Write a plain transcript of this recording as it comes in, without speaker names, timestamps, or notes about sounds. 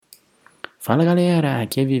Fala galera,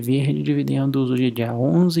 aqui é Viver de Dividendos, hoje é dia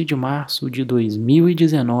 11 de março de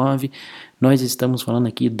 2019, nós estamos falando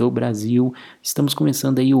aqui do Brasil, estamos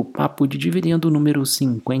começando aí o Papo de Dividendo número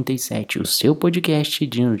 57, o seu podcast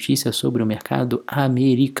de notícias sobre o mercado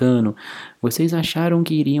americano. Vocês acharam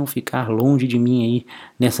que iriam ficar longe de mim aí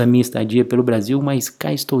nessa minha estadia pelo Brasil, mas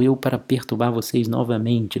cá estou eu para perturbar vocês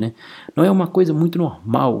novamente, né? Não é uma coisa muito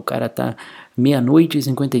normal, o cara tá meia-noite e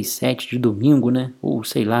 57 de domingo, né? Ou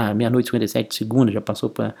sei lá, meia-noite e 57 de segunda, já passou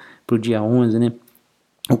para o dia 11, né?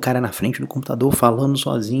 O cara na frente do computador falando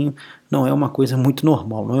sozinho não é uma coisa muito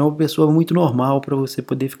normal, não é uma pessoa muito normal para você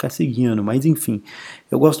poder ficar seguindo, mas enfim,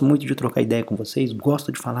 eu gosto muito de trocar ideia com vocês,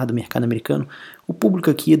 gosto de falar do mercado americano, o público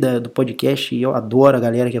aqui do podcast, eu adoro a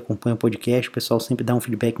galera que acompanha o podcast, o pessoal sempre dá um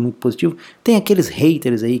feedback muito positivo, tem aqueles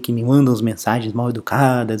haters aí que me mandam as mensagens mal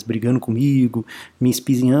educadas, brigando comigo, me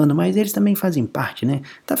espizinhando, mas eles também fazem parte, né?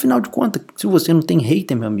 Então, afinal de contas, se você não tem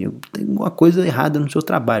hater, meu amigo, tem alguma coisa errada no seu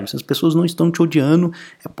trabalho, se as pessoas não estão te odiando,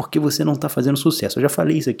 é porque você não está fazendo sucesso. Eu já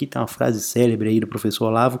falei isso aqui, tem uma frase célebre aí do professor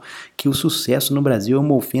Olavo, que o sucesso no Brasil é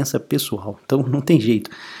uma ofensa pessoal. Então não tem jeito,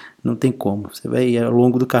 não tem como. Você vai, ao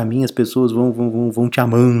longo do caminho, as pessoas vão te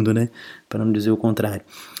amando, né? Para não dizer o contrário.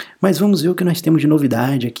 Mas vamos ver o que nós temos de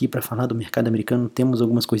novidade aqui para falar do mercado americano. Temos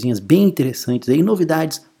algumas coisinhas bem interessantes aí,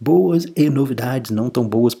 novidades boas e novidades não tão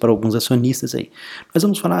boas para alguns acionistas aí. Nós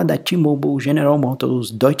vamos falar da T-Mobile, General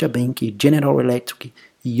Motors, Deutsche Bank, General Electric,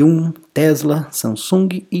 Yum, Tesla,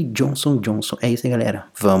 Samsung e Johnson Johnson. É isso aí, galera.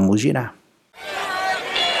 Vamos girar.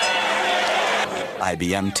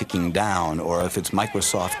 IBM ticking down, or if it's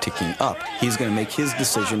Microsoft ticking up, he's going to make his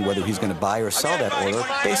decision whether he's going to buy or sell that order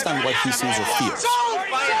based on what he sees or feels.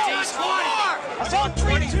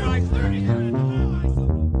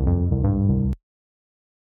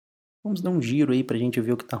 Vamos dar um giro aí pra gente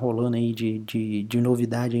ver o que tá rolando aí de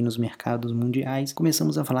novidade aí nos mercados mundiais.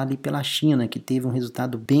 Começamos a falar ali pela China, que teve um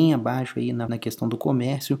resultado bem abaixo aí na questão do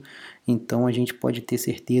comércio. Então a gente pode ter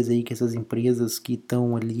certeza aí que essas empresas que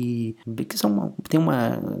estão ali, tem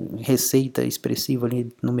uma receita expressiva ali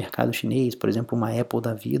no mercado chinês, por exemplo, uma Apple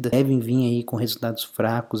da vida, devem vir aí com resultados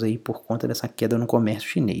fracos aí por conta dessa queda no comércio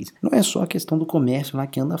chinês. Não é só a questão do comércio lá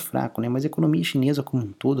que anda fraco, né? Mas a economia chinesa como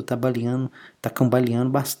um todo tá cambaleando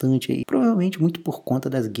bastante aí. Provavelmente muito por conta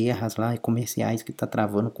das guerras lá comerciais que tá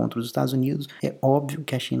travando contra os Estados Unidos. É óbvio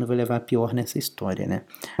que a China vai levar a pior nessa história, né?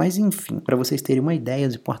 Mas enfim, para vocês terem uma ideia,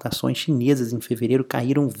 as exportações chinesas em fevereiro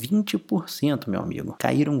caíram 20%, meu amigo.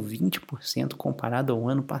 Caíram 20% comparado ao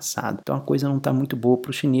ano passado. Então a coisa não tá muito boa para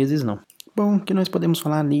os chineses, não. Bom, o que nós podemos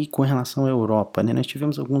falar ali com relação à Europa, né? Nós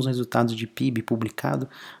tivemos alguns resultados de PIB publicado.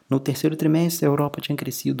 No terceiro trimestre, a Europa tinha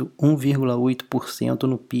crescido 1,8%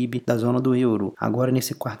 no PIB da zona do euro. Agora,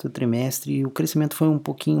 nesse quarto trimestre, o crescimento foi um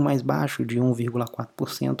pouquinho mais baixo, de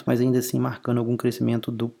 1,4%, mas ainda assim marcando algum crescimento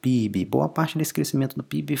do PIB. Boa parte desse crescimento do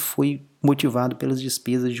PIB foi motivado pelas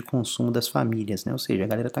despesas de consumo das famílias, né? Ou seja, a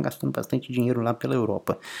galera está gastando bastante dinheiro lá pela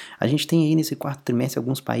Europa. A gente tem aí nesse quarto trimestre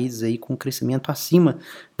alguns países aí com crescimento acima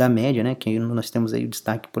da média, né? Que nós temos aí o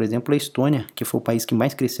destaque, por exemplo, a Estônia, que foi o país que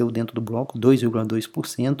mais cresceu dentro do bloco,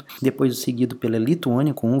 2,2%, depois seguido pela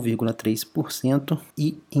Lituânia com 1,3%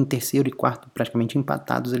 e em terceiro e quarto praticamente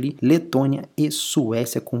empatados ali, Letônia e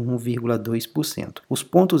Suécia com 1,2%. Os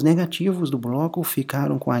pontos negativos do bloco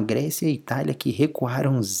ficaram com a Grécia e a Itália, que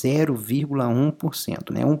recuaram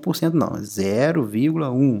 0,1%, né? 1% não,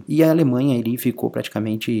 0,1%. E a Alemanha ali ficou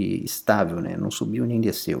praticamente estável, né? Não subiu nem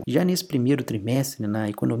desceu. Já nesse primeiro trimestre, na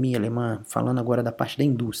economia alemã, falando agora da parte da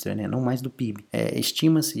indústria, né? Não mais do PIB,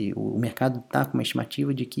 estima-se, o mercado está com uma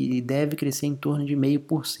estimativa de que deve crescer em torno de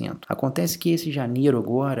 0,5%. Acontece que esse janeiro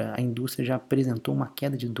agora, a indústria já apresentou uma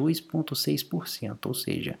queda de 2,6%, ou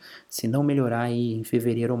seja, se não melhorar aí em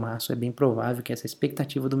fevereiro ou março, é bem provável que essa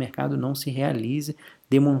expectativa do mercado não se realize,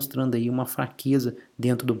 demonstrando aí uma fraqueza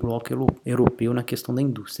dentro do bloco europeu na questão da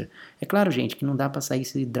indústria. É claro, gente, que não dá para sair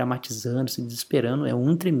se dramatizando, se desesperando, é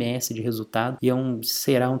um trimestre de resultado e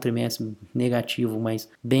será um trimestre negativo, mas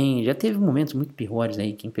bem, já teve momentos muito piores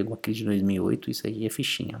aí, quem pegou a crise de 2008, isso aí é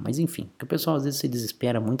fichinha, mas enfim, que o pessoal às vezes se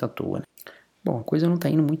desespera muito à toa, né? Bom, a coisa não está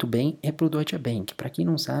indo muito bem é para o Deutsche Bank. Para quem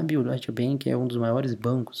não sabe, o Deutsche Bank é um dos maiores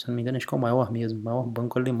bancos, se não me engano acho que é o maior mesmo, o maior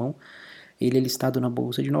banco alemão. Ele é listado na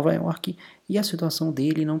Bolsa de Nova York e a situação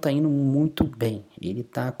dele não está indo muito bem. Ele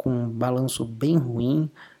está com um balanço bem ruim,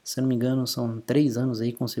 se não me engano são 3 anos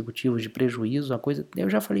aí consecutivos de prejuízo. Eu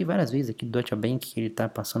já falei várias vezes aqui do Deutsche Bank que ele está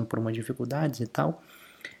passando por umas dificuldades e tal.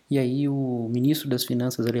 E aí o ministro das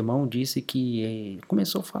Finanças alemão disse que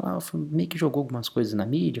começou a falar, meio que jogou algumas coisas na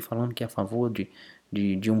mídia, falando que é a favor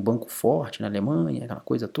de um banco forte na Alemanha, aquela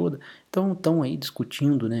coisa toda. Então estão aí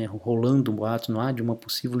discutindo, né, rolando boatos no ar de uma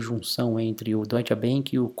possível junção entre o Deutsche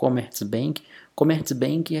Bank e o Commerzbank.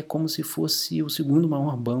 Commerzbank é como se fosse o segundo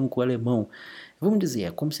maior banco alemão. Vamos dizer,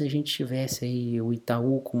 é como se a gente tivesse aí o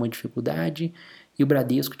Itaú com uma dificuldade e o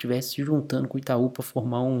Bradesco estivesse se juntando com o Itaú para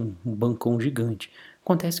formar um bancão gigante.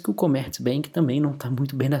 Acontece que o Commerzbank também não está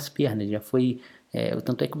muito bem nas pernas, já foi...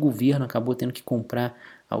 tanto é que o governo acabou tendo que comprar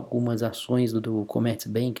algumas ações do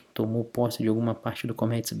Commerzbank, tomou posse de alguma parte do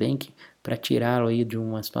Commerzbank para tirá-lo aí de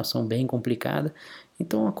uma situação bem complicada.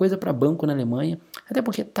 Então, uma coisa para banco na Alemanha, até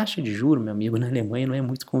porque taxa de juros, meu amigo, na Alemanha não é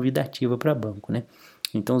muito convidativa para banco, né?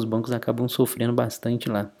 Então, os bancos acabam sofrendo bastante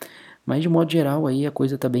lá. Mas, de modo geral, aí a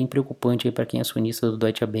coisa está bem preocupante aí para quem é acionista do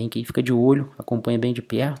Deutsche Bank. Aí fica de olho, acompanha bem de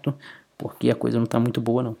perto, porque a coisa não está muito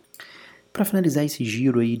boa, não. Para finalizar esse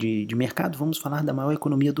giro aí de mercado, vamos falar da maior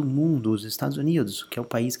economia do mundo, os Estados Unidos, que é o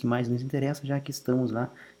país que mais nos interessa, já que estamos lá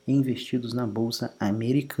investidos na Bolsa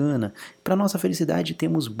Americana. Para nossa felicidade,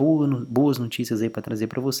 temos boas notícias aí para trazer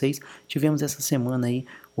para vocês. Tivemos essa semana aí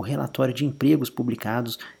o relatório de empregos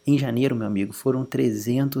publicados em janeiro, meu amigo. Foram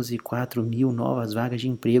 304 mil novas vagas de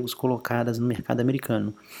empregos colocadas no mercado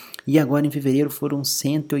americano. E agora em fevereiro foram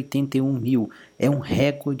 181 mil. É um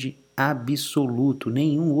recorde absoluto.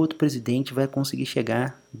 Nenhum outro presidente vai conseguir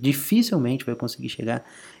chegar, dificilmente vai conseguir chegar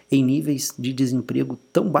em níveis de desemprego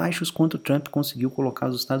tão baixos quanto o Trump conseguiu colocar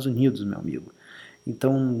os Estados Unidos, meu amigo.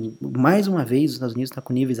 Então, mais uma vez, os Estados Unidos está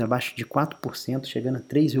com níveis abaixo de 4%, chegando a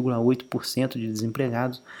 3,8% de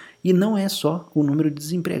desempregados. E não é só o número de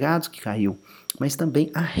desempregados que caiu, mas também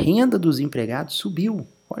a renda dos empregados subiu.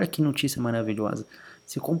 Olha que notícia maravilhosa.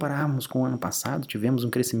 Se compararmos com o ano passado, tivemos um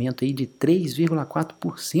crescimento aí de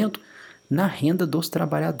 3,4% na renda dos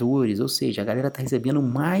trabalhadores, ou seja, a galera está recebendo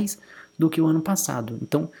mais do que o ano passado.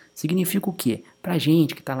 Então, significa o quê? Para a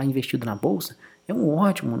gente que está lá investido na Bolsa, é um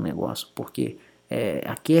ótimo negócio, porque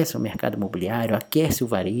aquece o mercado imobiliário, aquece o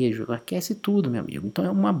varejo, aquece tudo, meu amigo. Então, é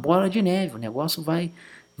uma bola de neve, o negócio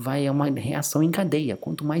é uma reação em cadeia.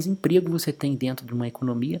 Quanto mais emprego você tem dentro de uma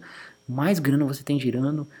economia, mais grana você tem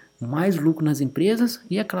girando, mais lucro nas empresas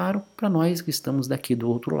e, é claro, para nós que estamos daqui do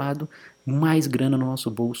outro lado, mais grana no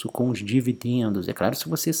nosso bolso com os dividendos. É claro, se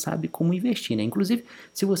você sabe como investir, né? Inclusive,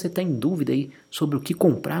 se você está em dúvida aí sobre o que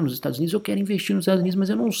comprar nos Estados Unidos, eu quero investir nos Estados Unidos,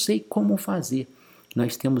 mas eu não sei como fazer.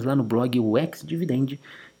 Nós temos lá no blog o Ex-Dividend,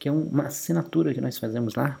 que é uma assinatura que nós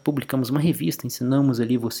fazemos lá, publicamos uma revista, ensinamos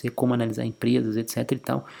ali você como analisar empresas, etc e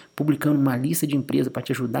tal, publicando uma lista de empresas para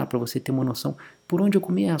te ajudar, para você ter uma noção por onde eu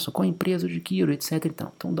começo, qual empresa eu adquiro, etc e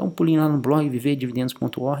tal. Então dá um pulinho lá no blog,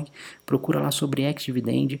 viverdividendos.org, procura lá sobre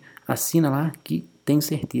Ex-Dividend, assina lá que tenho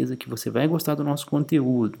certeza que você vai gostar do nosso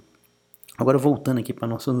conteúdo. Agora voltando aqui para a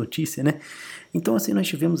nossa notícia, né? Então assim, nós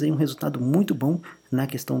tivemos aí um resultado muito bom na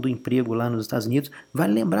questão do emprego lá nos Estados Unidos.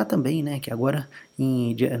 Vale lembrar também, né, que agora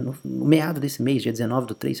no meado desse mês, dia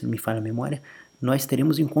 19/3, se não me falha a memória, nós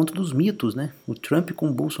teremos o encontro dos mitos, né? O Trump com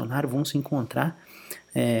o Bolsonaro vão se encontrar.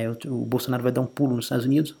 O Bolsonaro vai dar um pulo nos Estados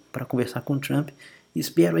Unidos para conversar com o Trump.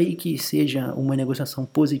 Espero aí que seja uma negociação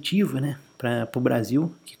positiva, né, para o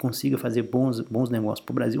Brasil, que consiga fazer bons negócios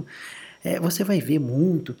para o Brasil. Você vai ver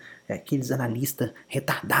muito aqueles analistas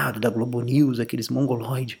retardados da Globo News, aqueles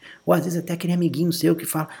mongoloides, ou às vezes até aquele amiguinho seu que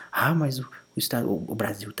fala, mas o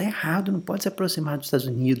Brasil está errado, não pode se aproximar dos Estados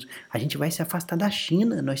Unidos, a gente vai se afastar da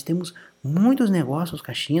China, nós temos muitos negócios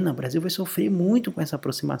com a China, o Brasil vai sofrer muito com essa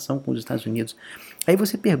aproximação com os Estados Unidos. Aí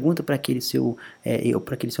você pergunta para aquele seu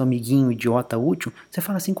amiguinho idiota útil, você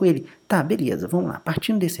fala assim com ele, tá, beleza, vamos lá,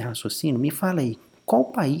 partindo desse raciocínio, me fala aí, qual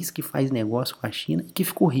país que faz negócio com a China e que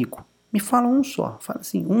ficou rico? Me fala um só, fala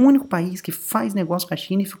assim, um único país que faz negócio com a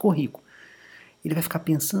China e ficou rico. Ele vai ficar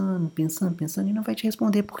pensando e não vai te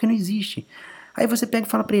responder porque não existe. Aí você pega e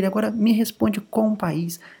fala para ele, agora me responde qual um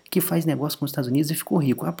país que faz negócio com os Estados Unidos e ficou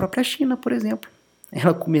rico. A própria China, por exemplo.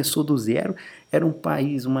 Ela começou do zero, era um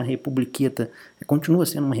país, uma republiqueta, continua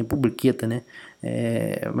sendo uma republiqueta, né?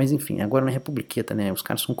 Mas enfim, agora não é republiqueta, né? Os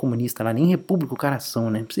caras são comunistas lá, nem república os caras são,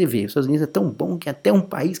 né? Pra você ver, os Estados Unidos é tão bom que até um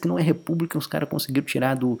país que não é república os caras conseguiram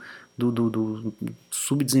tirar do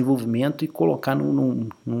subdesenvolvimento e colocar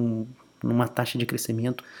numa taxa de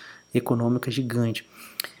crescimento econômica gigante.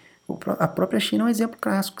 A própria China é um exemplo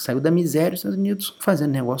clássico, saiu da miséria, os Estados Unidos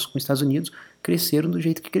fazendo negócio com os Estados Unidos, cresceram do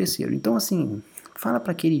jeito que cresceram. Então assim, fala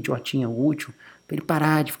para aquele idiotinha útil, para ele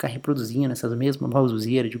parar de ficar reproduzindo essas mesmas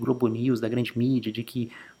baboseiras de Globo News, da grande mídia, de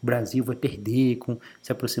que o Brasil vai perder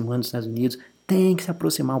se aproximando dos Estados Unidos. Tem que se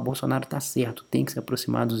aproximar, o Bolsonaro tá certo, tem que se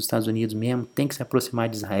aproximar dos Estados Unidos mesmo, tem que se aproximar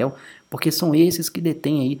de Israel, porque são esses que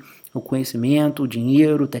detêm aí o conhecimento, o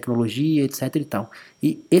dinheiro, tecnologia, etc e tal.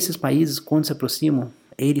 E esses países, quando se aproximam,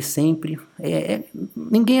 ele sempre...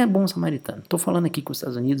 ninguém é bom samaritano. Estou falando aqui que os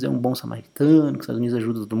Estados Unidos é um bom samaritano, que os Estados Unidos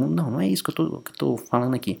ajudam todo mundo. Não é isso que eu estou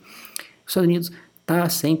falando aqui. Os Estados Unidos tá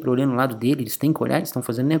sempre olhando o lado dele, eles têm que olhar, eles estão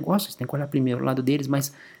fazendo negócios, eles têm que olhar primeiro o lado deles,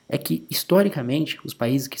 mas é que, historicamente, os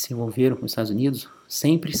países que se envolveram com os Estados Unidos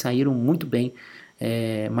sempre saíram muito bem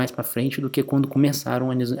mais para frente do que quando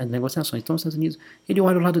começaram as negociações. Então, os Estados Unidos, ele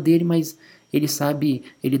olha o lado dele, mas ele sabe,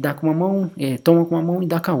 ele dá com uma mão, toma com uma mão e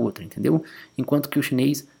dá com a outra, entendeu? Enquanto que o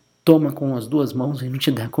chinês toma com as duas mãos e não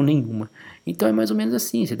te dá com nenhuma. Então é mais ou menos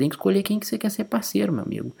assim, você tem que escolher quem que você quer ser parceiro, meu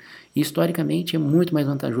amigo. E historicamente é muito mais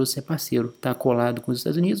vantajoso ser parceiro, estar colado com os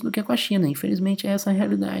Estados Unidos do que com a China. Infelizmente é essa a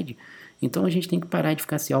realidade. Então a gente tem que parar de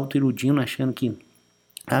ficar se auto-iludindo, achando que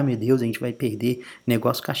meu Deus, a gente vai perder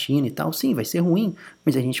negócio com a China e tal. Sim, vai ser ruim,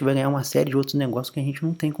 mas a gente vai ganhar uma série de outros negócios que a gente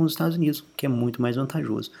não tem com os Estados Unidos, que é muito mais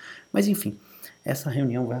vantajoso. Mas enfim, essa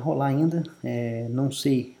reunião vai rolar ainda, não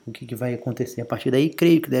sei o que vai acontecer a partir daí.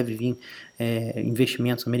 Creio que deve vir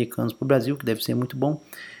investimentos americanos para o Brasil, que deve ser muito bom.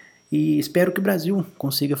 E espero que o Brasil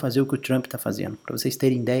consiga fazer o que o Trump está fazendo. Para vocês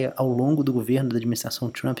terem ideia, ao longo do governo da administração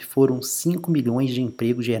Trump foram 5 milhões de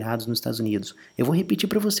empregos gerados nos Estados Unidos. Eu vou repetir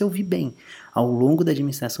para você ouvir bem. Ao longo da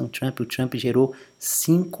administração Trump, o Trump gerou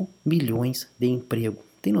 5 milhões de emprego.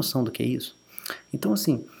 Tem noção do que é isso? Então,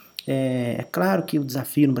 assim, é claro que o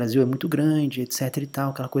desafio no Brasil é muito grande, etc e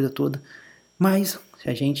tal, aquela coisa toda. Mas, se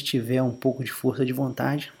a gente tiver um pouco de força de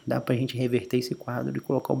vontade, dá para a gente reverter esse quadro e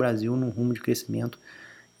colocar o Brasil num rumo de crescimento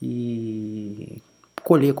e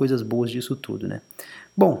colher coisas boas disso tudo, né?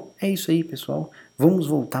 Bom, é isso aí, pessoal. Vamos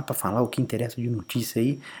voltar para falar o que interessa de notícia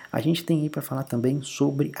aí. A gente tem aí para falar também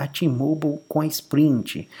sobre a T-Mobile com a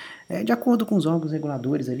Sprint. De acordo com os órgãos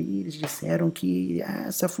reguladores ali, eles disseram que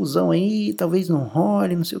essa fusão aí talvez não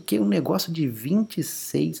role, não sei o que, um negócio de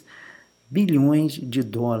 26 bilhões de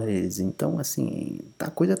dólares. Então, assim, a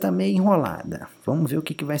coisa tá meio enrolada. Vamos ver o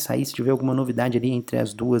que vai sair. Se tiver alguma novidade ali entre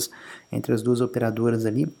as duas operadoras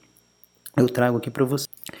ali, eu trago aqui para você.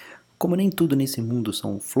 Como nem tudo nesse mundo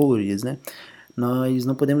são flores, né? Nós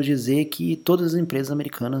não podemos dizer que todas as empresas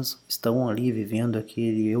americanas estão ali vivendo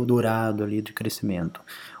aquele Eldorado ali de crescimento.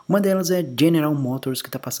 Uma delas é General Motors, que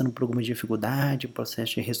está passando por alguma dificuldade,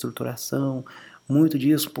 processo de reestruturação, muito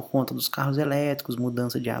disso por conta dos carros elétricos,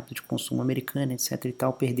 mudança de hábito de consumo americano, etc e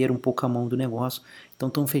tal, perderam um pouco a mão do negócio, então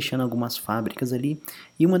estão fechando algumas fábricas ali,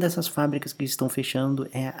 e uma dessas fábricas que estão fechando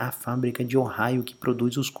é a fábrica de Ohio, que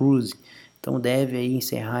produz os Cruze. Então deve aí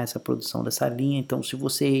encerrar essa produção dessa linha. Então se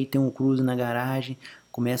você aí tem um Cruze na garagem,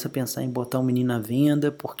 começa a pensar em botar o menino à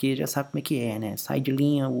venda, porque já sabe como é que é, né? Sai de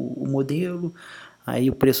linha o modelo, aí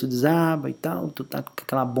o preço desaba e tal, tu tá com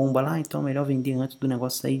aquela bomba lá, então é melhor vender antes do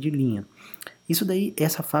negócio sair de linha. Isso daí,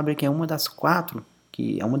 essa fábrica é uma das 4,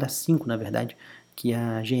 que é uma das 5 na verdade, que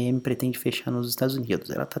a GM pretende fechar nos Estados Unidos.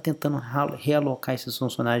 Ela está tentando realocar esses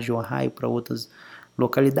funcionários de Ohio para outras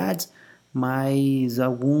localidades, mas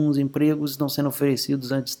alguns empregos estão sendo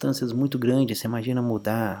oferecidos a distâncias muito grandes. Você imagina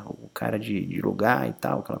mudar o cara de lugar e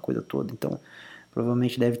tal, aquela coisa toda. Então,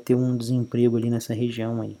 provavelmente deve ter um desemprego ali nessa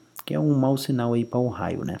região aí, que é um mau sinal aí para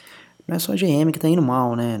Ohio, né? Não é só a GM que está indo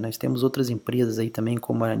mal, né? Nós temos outras empresas aí também,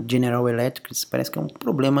 como a General Electric, parece que é um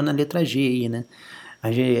problema na letra G aí, né?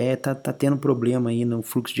 A GE tá tendo problema aí no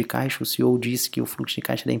fluxo de caixa. O CEO disse que o fluxo de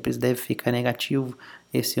caixa da empresa deve ficar negativo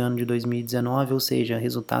esse ano de 2019, ou seja,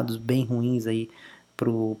 resultados bem ruins aí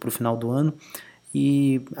pro final do ano.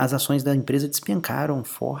 E as ações da empresa despencaram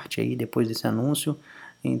forte aí depois desse anúncio.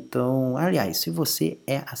 Então, aliás, se você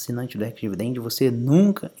é assinante do Ex-Dividend, você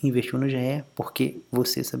nunca investiu no GE, porque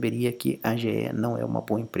você saberia que a GE não é uma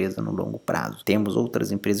boa empresa no longo prazo. Temos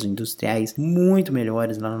outras empresas industriais muito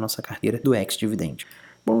melhores lá na nossa carteira do Ex-Dividend.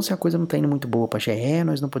 Bom, se a coisa não está indo muito boa para a GE,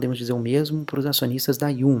 nós não podemos dizer o mesmo para os acionistas da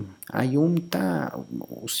Yum. A Yum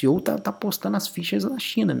o CEO tá apostando as fichas na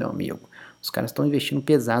China, meu amigo. Os caras estão investindo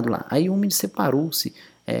pesado lá. A Yum separou-se.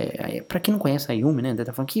 Para quem não conhece a Yum, né, deve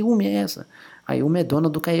estar falando, que Yum é essa? A Yum é dona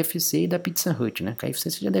do KFC e da Pizza Hut, né?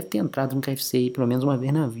 KFC, você já deve ter entrado no KFC aí pelo menos uma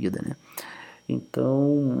vez na vida, né?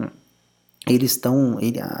 Então,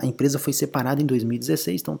 a empresa foi separada em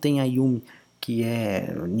 2016, então tem a Yum, que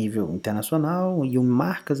é nível internacional, Yum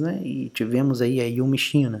Marcas, né? E tivemos aí a Yum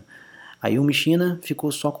China. A Yum China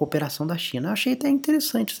ficou só com a operação da China. Eu achei até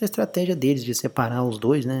interessante essa estratégia deles de separar os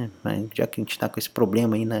dois, né? Já que a gente está com esse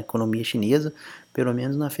problema aí na economia chinesa, pelo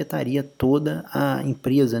menos não afetaria toda a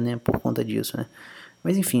empresa, né? Por conta disso, né?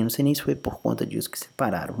 Mas enfim, não sei nem se foi por conta disso que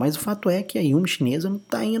separaram. Mas o fato é que a Yum chinesa não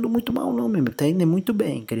está indo muito mal não, meu. Está indo muito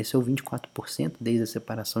bem. Cresceu 24% desde a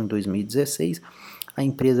separação em 2016. A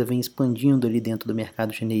empresa vem expandindo ali dentro do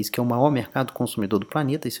mercado chinês, que é o maior mercado consumidor do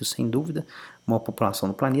planeta, isso sem dúvida, maior população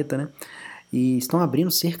do planeta, né? e estão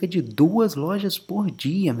abrindo cerca de 2 lojas por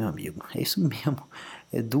dia, meu amigo. É isso mesmo,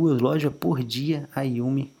 2 lojas por dia a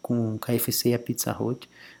Yumi com o KFC e a Pizza Hut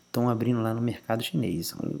estão abrindo lá no mercado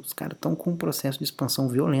chinês. Os caras estão com um processo de expansão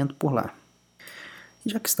violento por lá. E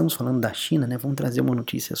já que estamos falando da China, né, vamos trazer uma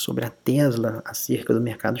notícia sobre a Tesla acerca do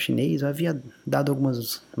mercado chinês. Eu havia dado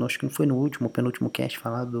algumas, acho que não foi no último, penúltimo cast,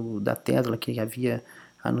 falado da Tesla, que havia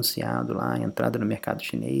anunciado lá a entrada no mercado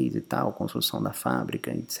chinês e tal, construção da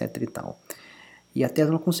fábrica, etc e tal. E a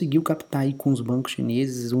Tesla conseguiu captar aí com os bancos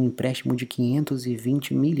chineses um empréstimo de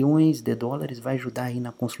 520 milhões de dólares, vai ajudar aí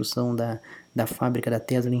na construção da fábrica da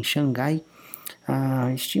Tesla em Xangai.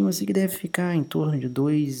 Estima-se que deve ficar em torno de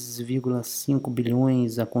 2,5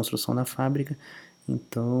 bilhões a construção da fábrica,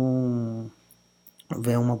 então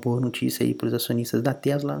é uma boa notícia aí para os acionistas da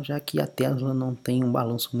Tesla, já que a Tesla não tem um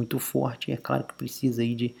balanço muito forte, é claro que precisa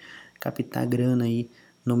aí de captar grana aí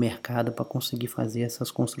no mercado para conseguir fazer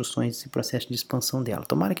essas construções, esse processo de expansão dela.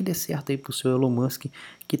 Tomara que dê certo aí para o seu Elon Musk,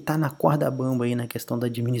 que está na corda bamba aí na questão da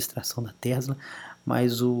administração da Tesla,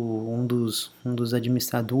 mas um dos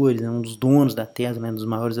administradores, né, um dos donos da Tesla, né, um dos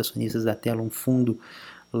maiores acionistas da Tesla, um fundo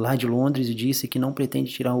lá de Londres, disse que não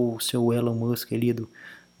pretende tirar o seu Elon Musk ali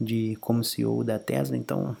como CEO da Tesla,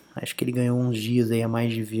 então acho que ele ganhou uns dias aí a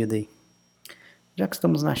mais de vida aí. Já que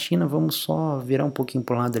estamos na China, vamos só virar um pouquinho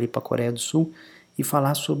para o lado ali para a Coreia do Sul e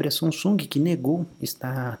falar sobre a Samsung, que negou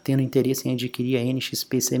estar tendo interesse em adquirir a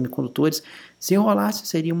NXP Semicondutores. Se rolasse,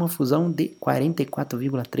 seria uma fusão de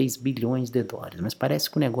 44,3 bilhões de dólares, mas parece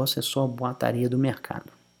que o negócio é só boataria do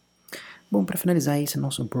mercado. Bom, para finalizar esse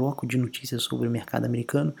nosso bloco de notícias sobre o mercado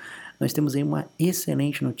americano, nós temos aí uma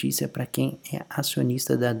excelente notícia para quem é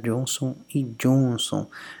acionista da Johnson & Johnson.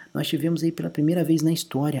 Nós tivemos aí pela primeira vez na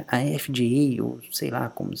história a FDA, ou sei lá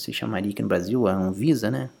como se chamaria aqui no Brasil, a Anvisa,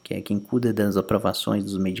 né, que é quem cuida das aprovações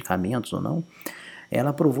dos medicamentos ou não.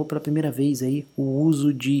 Ela aprovou pela primeira vez aí o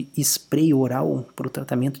uso de spray oral para o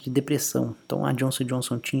tratamento de depressão. Então a Johnson &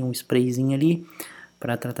 Johnson tinha um sprayzinho ali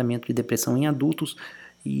para tratamento de depressão em adultos,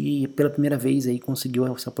 e pela primeira vez aí conseguiu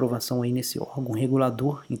essa aprovação aí nesse órgão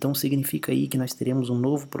regulador. Então significa aí que nós teremos um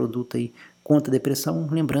novo produto aí contra a depressão,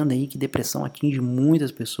 lembrando aí que depressão atinge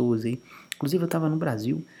muitas pessoas aí. Inclusive eu estava no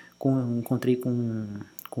Brasil, encontrei com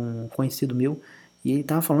um conhecido meu, e ele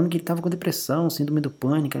estava falando que ele estava com depressão, síndrome do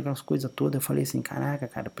pânico, aquelas coisas todas. Eu falei assim, caraca,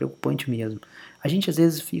 cara, preocupante mesmo. A gente às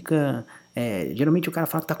vezes fica, geralmente o cara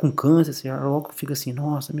fala que tá com câncer, você já logo fica assim,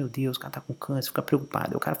 nossa, meu Deus, o cara tá com câncer, fica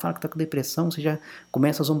preocupado. O cara fala que tá com depressão, você já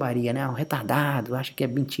começa a zombaria, né? Um retardado, acha que é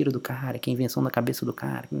mentira do cara, que é invenção da cabeça do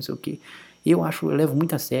cara, que não sei o quê. Eu levo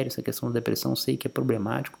muito a sério essa questão da depressão, sei que é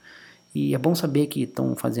problemático. E é bom saber que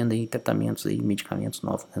estão fazendo aí tratamentos aí, medicamentos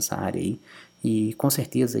novos nessa área aí. E com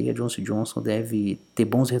certeza aí a Johnson & Johnson deve ter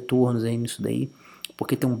bons retornos aí nisso daí,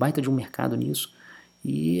 porque tem um baita de um mercado nisso.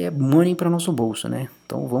 E é money para nosso bolso, né?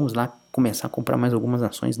 Então vamos lá começar a comprar mais algumas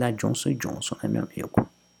ações da Johnson & Johnson, né, meu amigo?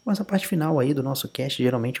 Essa parte final aí do nosso cast,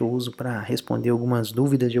 geralmente eu uso para responder algumas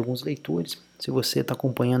dúvidas de alguns leitores. Se você está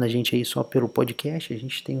acompanhando a gente aí só pelo podcast, a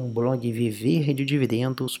gente tem um blog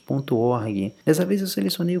viverdedividendos.org. Dessa vez eu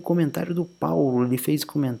selecionei o comentário do Paulo, ele fez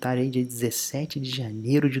comentário aí dia 17 de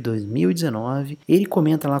janeiro de 2019. Ele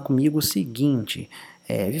comenta lá comigo o seguinte: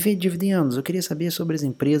 Viver de dividendos, eu queria saber sobre as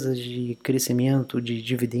empresas de crescimento de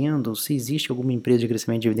dividendos, se existe alguma empresa de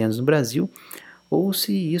crescimento de dividendos no Brasil, ou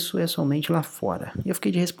se isso é somente lá fora. E eu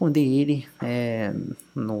fiquei de responder ele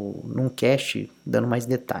num cast, dando mais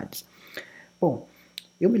detalhes. Bom,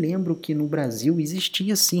 eu me lembro que no Brasil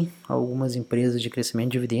existia sim algumas empresas de crescimento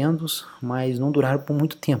de dividendos, mas não duraram por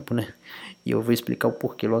muito tempo, né? E eu vou explicar o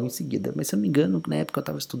porquê logo em seguida. Mas se eu não me engano, na época eu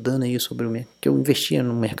estava estudando aí sobre que eu investia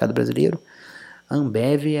no mercado brasileiro, a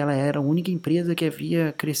Ambev ela era a única empresa que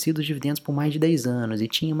havia crescido os dividendos por mais de 10 anos, e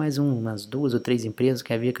tinha mais umas 2 ou 3 empresas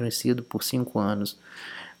que haviam crescido por 5 anos.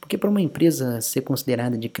 Porque para uma empresa ser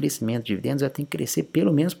considerada de crescimento de dividendos, ela tem que crescer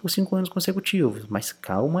pelo menos por 5 anos consecutivos. Mas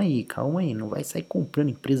calma aí, não vai sair comprando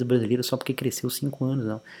empresa brasileira só porque cresceu 5 anos,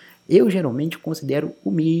 não. Eu geralmente considero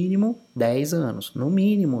o mínimo 10 anos, no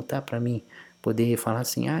mínimo, tá, para mim poder falar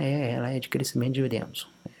assim, ela é de crescimento de dividendos.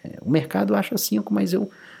 O mercado acha 5, mas eu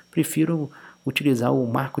prefiro utilizar o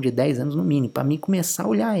marco de 10 anos no mínimo, para mim começar a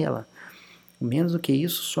olhar ela. Menos do que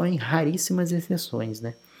isso, só em raríssimas exceções,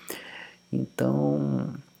 né?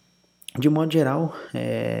 Então, de modo geral,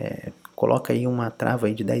 coloca aí uma trava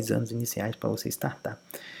aí de 10 anos iniciais para você startar.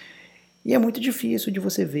 E é muito difícil de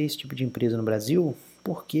você ver esse tipo de empresa no Brasil,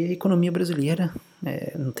 porque a economia brasileira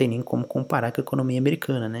não tem nem como comparar com a economia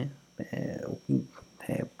americana, né?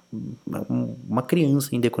 uma criança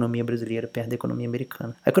ainda a economia brasileira perto da economia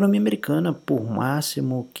americana. A economia americana, por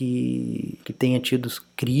máximo que tenha tido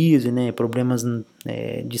crise, né, problemas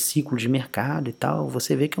de ciclo de mercado e tal,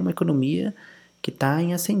 você vê que é uma economia que está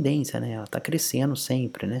em ascendência, né, ela está crescendo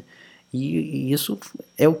sempre, né, e isso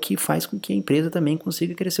é o que faz com que a empresa também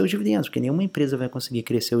consiga crescer os dividendos, porque nenhuma empresa vai conseguir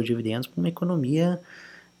crescer os dividendos com uma economia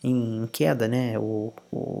em queda, né, ou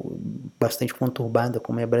bastante conturbada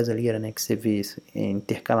como é a brasileira, né, que você vê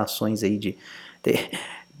intercalações aí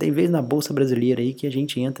tem vez na bolsa brasileira aí que a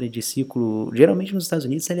gente entra de ciclo, geralmente nos Estados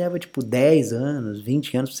Unidos você leva tipo 10 anos,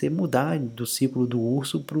 20 anos pra você mudar do ciclo do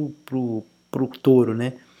urso pro touro,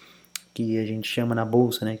 né, que a gente chama na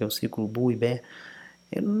bolsa, né, que é o ciclo bull e bear.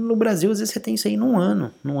 No Brasil, às vezes você tem isso aí num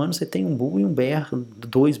ano. Num ano você tem um bull e um bear,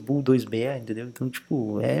 2 bull, 2 bear, entendeu? Então,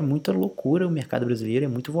 tipo, é muita loucura o mercado brasileiro, é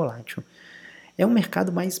muito volátil. É um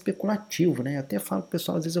mercado mais especulativo, né? Eu até falo pro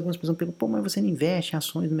pessoal, às vezes algumas pessoas perguntam, pô, mas você não investe em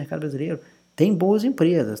ações no mercado brasileiro? Tem boas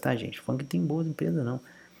empresas, tá, gente? Falando que tem boas empresas, não.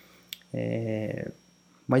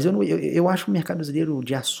 Mas eu acho o mercado brasileiro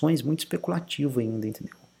de ações muito especulativo ainda,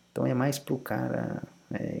 entendeu? Então é mais pro cara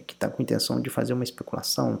que tá com intenção de fazer uma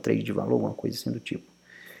especulação, um trade de valor, uma coisa assim do tipo.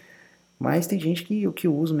 Mas tem gente que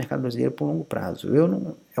usa o mercado brasileiro por longo prazo.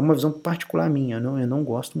 É uma visão particular minha, eu não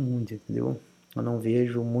gosto muito, entendeu? Eu não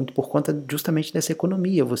vejo muito por conta justamente dessa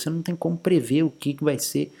economia. Você não tem como prever o que vai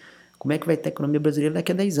ser, como é que vai ter a economia brasileira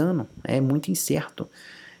daqui a 10 anos. É muito incerto.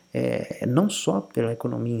 Não só pela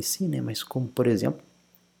economia em si, né, mas como, por exemplo,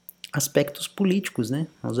 aspectos políticos, né?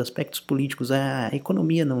 Os aspectos políticos, a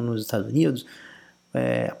economia nos Estados Unidos,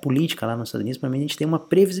 a política lá nos Estados Unidos, para mim a gente tem uma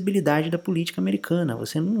previsibilidade da política americana.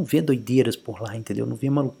 Você não vê doideiras por lá, entendeu? Não vê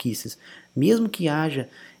maluquices. Mesmo que haja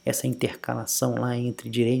essa intercalação lá entre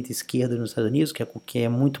direita e esquerda nos Estados Unidos, que é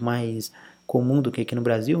muito mais comum do que aqui no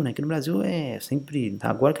Brasil, né? Aqui no Brasil é sempre...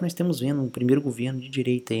 Agora que nós estamos vendo um primeiro governo de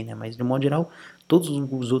direita aí, né? Mas de modo geral, todos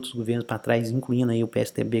os outros governos para trás, incluindo aí o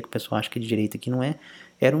PSDB, que o pessoal acha que é de direita, aqui não é,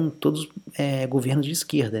 eram todos governos de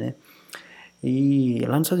esquerda, né? E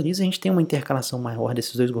lá nos Estados Unidos a gente tem uma intercalação maior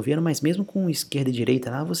desses dois governos, mas mesmo com esquerda e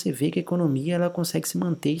direita lá, você vê que a economia ela consegue se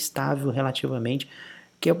manter estável relativamente,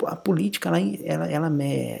 que a política lá,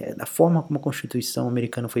 da forma como a Constituição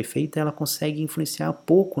americana foi feita, ela consegue influenciar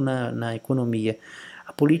pouco na economia.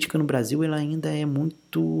 A política no Brasil ela ainda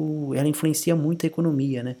ela influencia muito a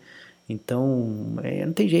economia, né? Então,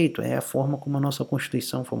 não tem jeito, é a forma como a nossa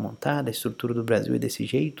Constituição foi montada, a estrutura do Brasil é desse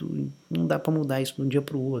jeito, não dá para mudar isso de um dia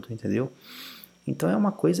para o outro, entendeu? Então é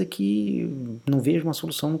uma coisa que não vejo uma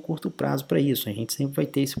solução no curto prazo para isso, a gente sempre vai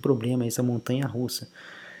ter esse problema, essa montanha russa.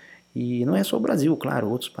 E não é só o Brasil, claro,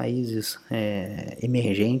 outros países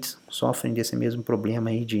emergentes sofrem desse mesmo problema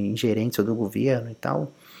aí de ingerência do governo e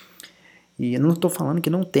tal. E eu não estou falando que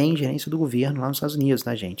não tem gerência do governo lá nos Estados Unidos,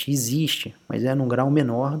 tá, gente? Existe, mas é num grau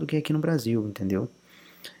menor do que aqui no Brasil, entendeu?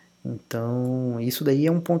 Então, isso daí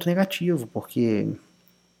é um ponto negativo, porque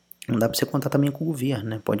não dá para você contar também com o governo,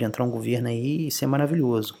 né? Pode entrar um governo aí e ser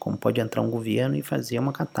maravilhoso, como pode entrar um governo e fazer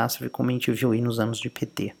uma catástrofe, como a gente viu aí nos anos de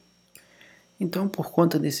PT. Então, por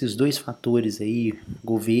conta desses dois fatores aí,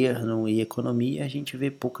 governo e economia, a gente vê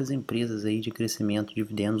poucas empresas aí de crescimento de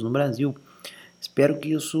dividendos no Brasil. Espero que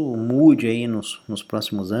isso mude aí nos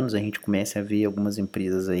próximos anos, a gente comece a ver algumas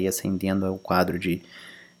empresas aí ascendendo ao quadro de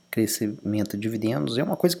crescimento de dividendos. É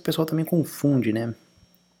uma coisa que o pessoal também confunde, né?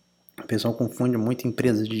 O pessoal confunde muito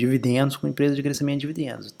empresas de dividendos com empresas de crescimento de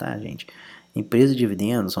dividendos, tá, gente? Empresas de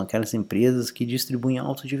dividendos são aquelas empresas que distribuem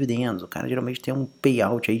altos dividendos. O cara geralmente tem um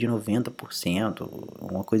payout aí de 90%,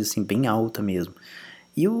 uma coisa assim bem alta mesmo.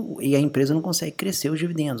 E a empresa não consegue crescer os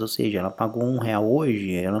dividendos, ou seja, ela pagou R$1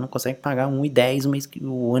 hoje, ela não consegue pagar R$1,10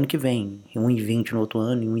 o ano que vem, R$1,20 no outro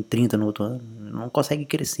ano, R$1,30 no outro ano, não consegue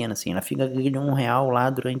crescendo assim, ela fica aquele R$1 lá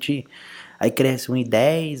durante, aí cresce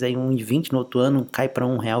R$1,10, aí R$1,20 no outro ano cai para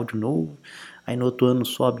R$1 de novo, aí no outro ano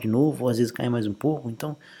sobe de novo, ou às vezes cai mais um pouco,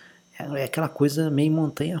 então é aquela coisa meio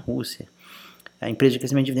montanha-russa. A empresa de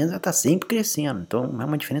crescimento de dividendos está sempre crescendo, então é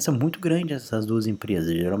uma diferença muito grande essas duas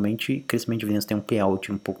empresas. Geralmente, crescimento de dividendos tem um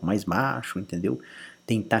payout um pouco mais baixo, entendeu?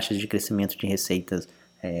 Tem taxas de crescimento de receitas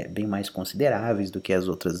bem mais consideráveis do que as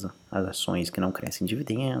outras as ações que não crescem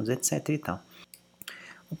dividendos, etc. e tal.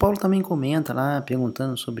 O Paulo também comenta lá,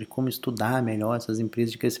 perguntando sobre como estudar melhor essas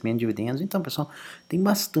empresas de crescimento de dividendos. Então, pessoal, tem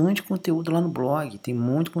bastante conteúdo lá no blog, tem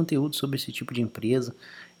muito conteúdo sobre esse tipo de empresa.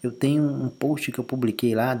 Eu tenho um post que eu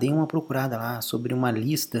publiquei lá, dei uma procurada lá sobre uma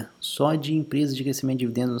lista só de empresas de crescimento de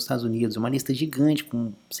dividendos nos Estados Unidos, uma lista gigante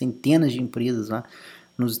com centenas de empresas lá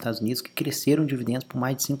nos Estados Unidos que cresceram dividendos por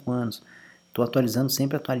mais de 5 anos. Estou atualizando,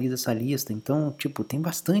 sempre atualizo essa lista, então, tem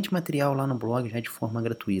bastante material lá no blog já de forma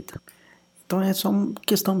gratuita. Então é só uma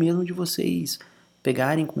questão mesmo de vocês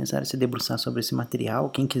pegarem e começarem a se debruçar sobre esse material.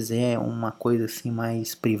 Quem quiser uma coisa assim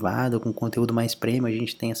mais privada, com conteúdo mais premium, a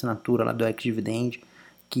gente tem assinatura lá do Ex-Dividend,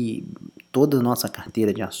 que toda a nossa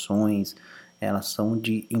carteira de ações, elas são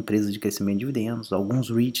de empresas de crescimento de dividendos. Alguns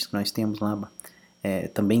REITs que nós temos lá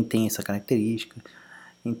também tem essa característica.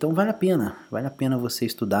 Então vale a pena você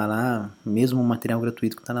estudar lá, mesmo o material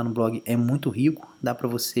gratuito que está lá no blog é muito rico, dá para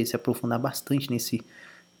você se aprofundar bastante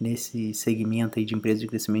nesse segmento aí de empresas de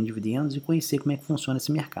crescimento de dividendos e conhecer como é que funciona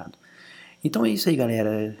esse mercado. Então é isso aí,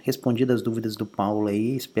 galera, respondi as dúvidas do Paulo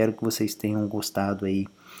aí, espero que vocês tenham gostado aí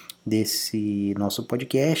desse nosso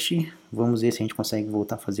podcast. Vamos ver se a gente consegue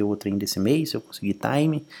voltar a fazer outro ainda esse mês, se eu conseguir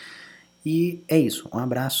time. E é isso, um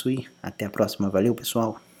abraço e até a próxima, valeu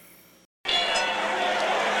pessoal!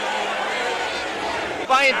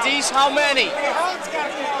 Buying D's, how many?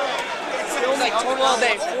 Like total all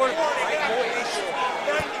day, 4.